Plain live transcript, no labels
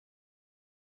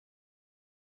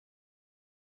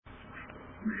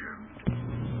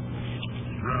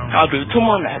I'll do 2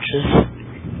 more matches.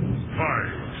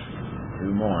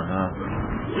 2 more, huh?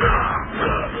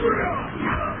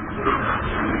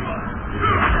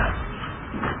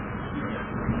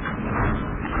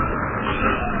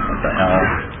 What the hell?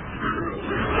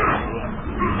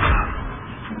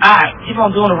 I keep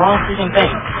on doing the wrong freaking thing.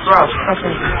 So I was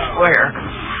pressing square.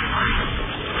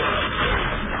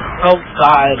 Oh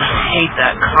god, I hate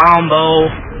that combo.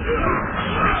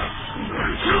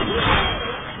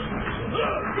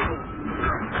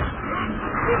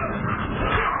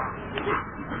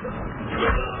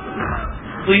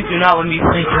 Please do not let me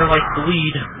think you're like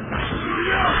bleed.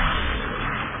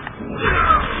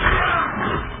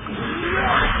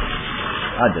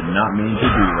 I did not mean to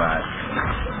do that.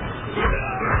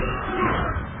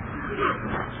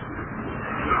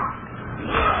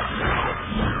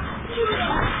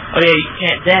 Oh yeah, you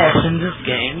can't dash in this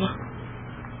game.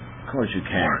 Of course you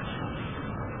can't.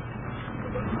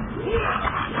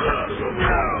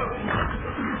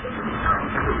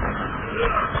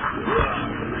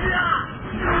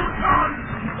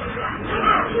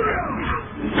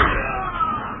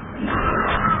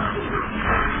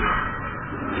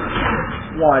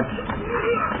 What?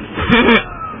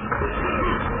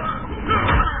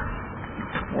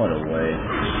 What a waste.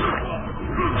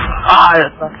 Ah,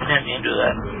 that's not I didn't mean to do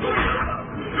that.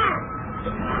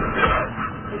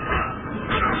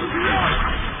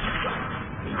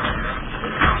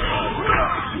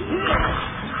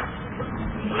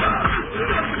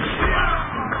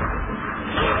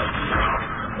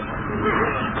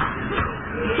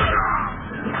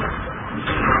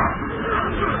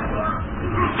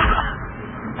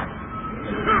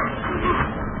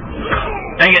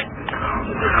 Dang it.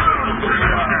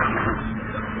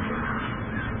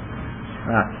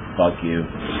 Ah, fuck you.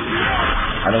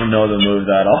 I don't know the moves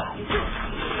at all.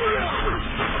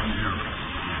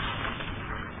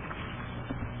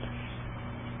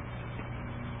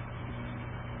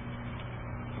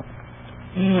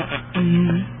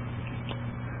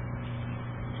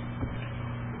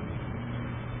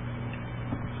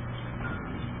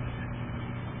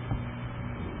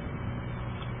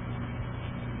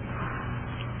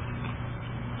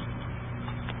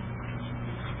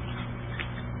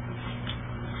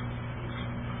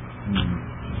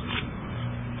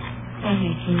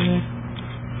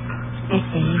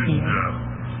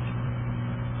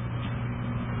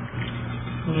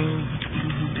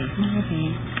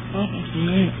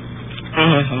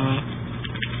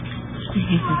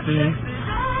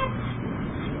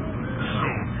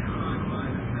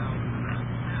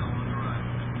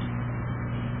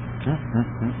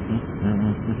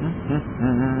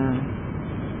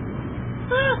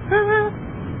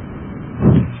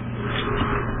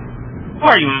 Who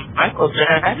are you, Michael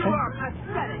Jackson?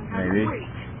 Maybe.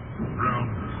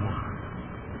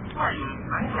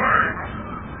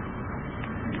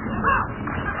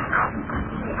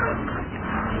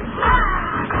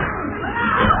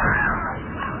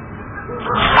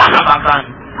 Son of a gun.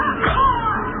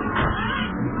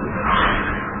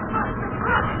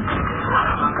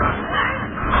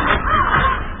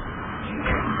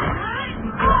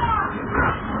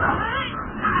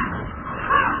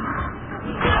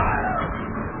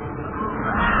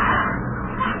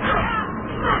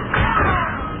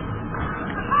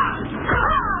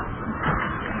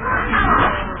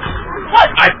 What?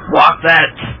 I blocked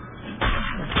that.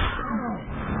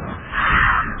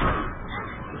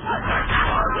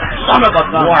 Son of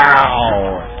a gun.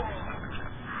 Wow.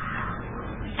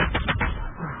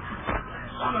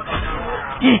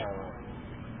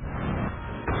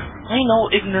 I know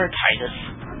ignorant Titus.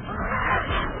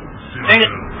 Dang it.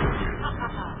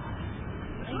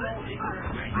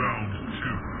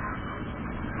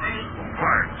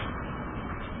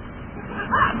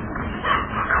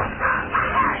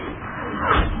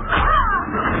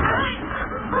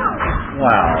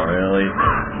 Wow, really?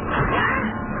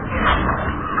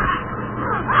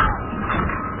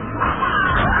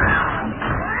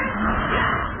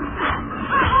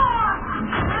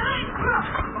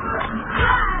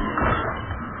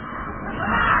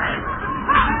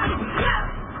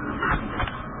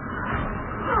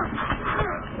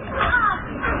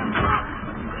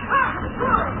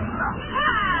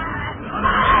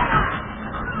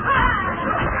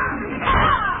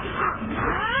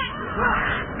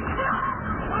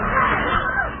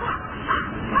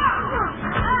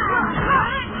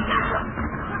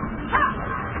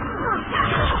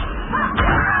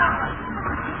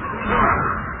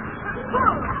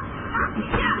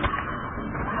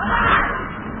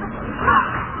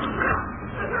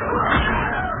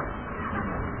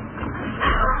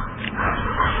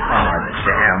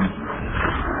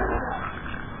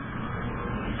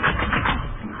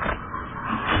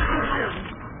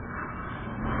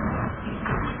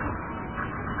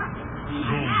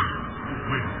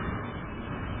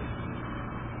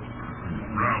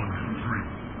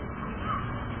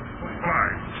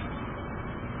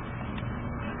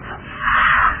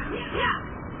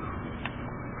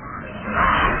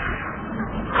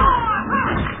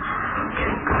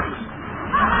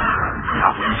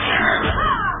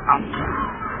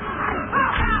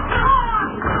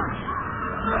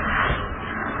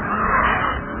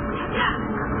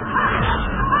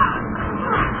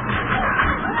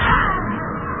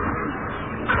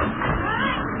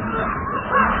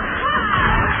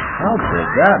 How did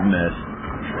that miss?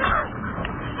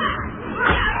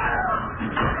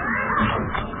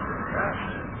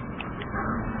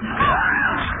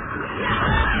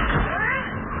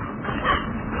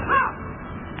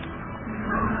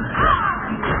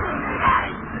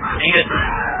 Dang it.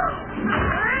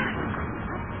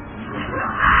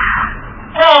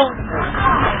 Oh!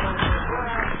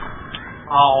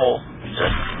 Oh,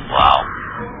 just, wow.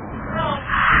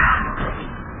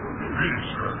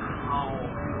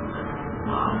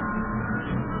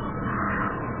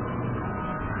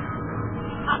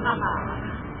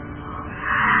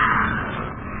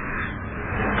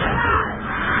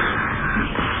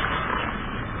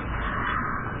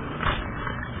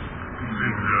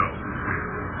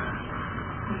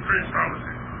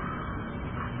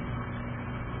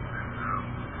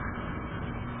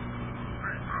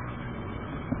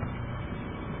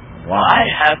 Wow. I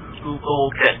have to go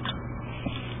get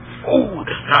food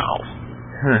now.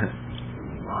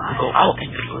 I'll go out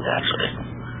and get food actually.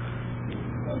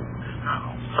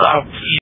 So I'll see you.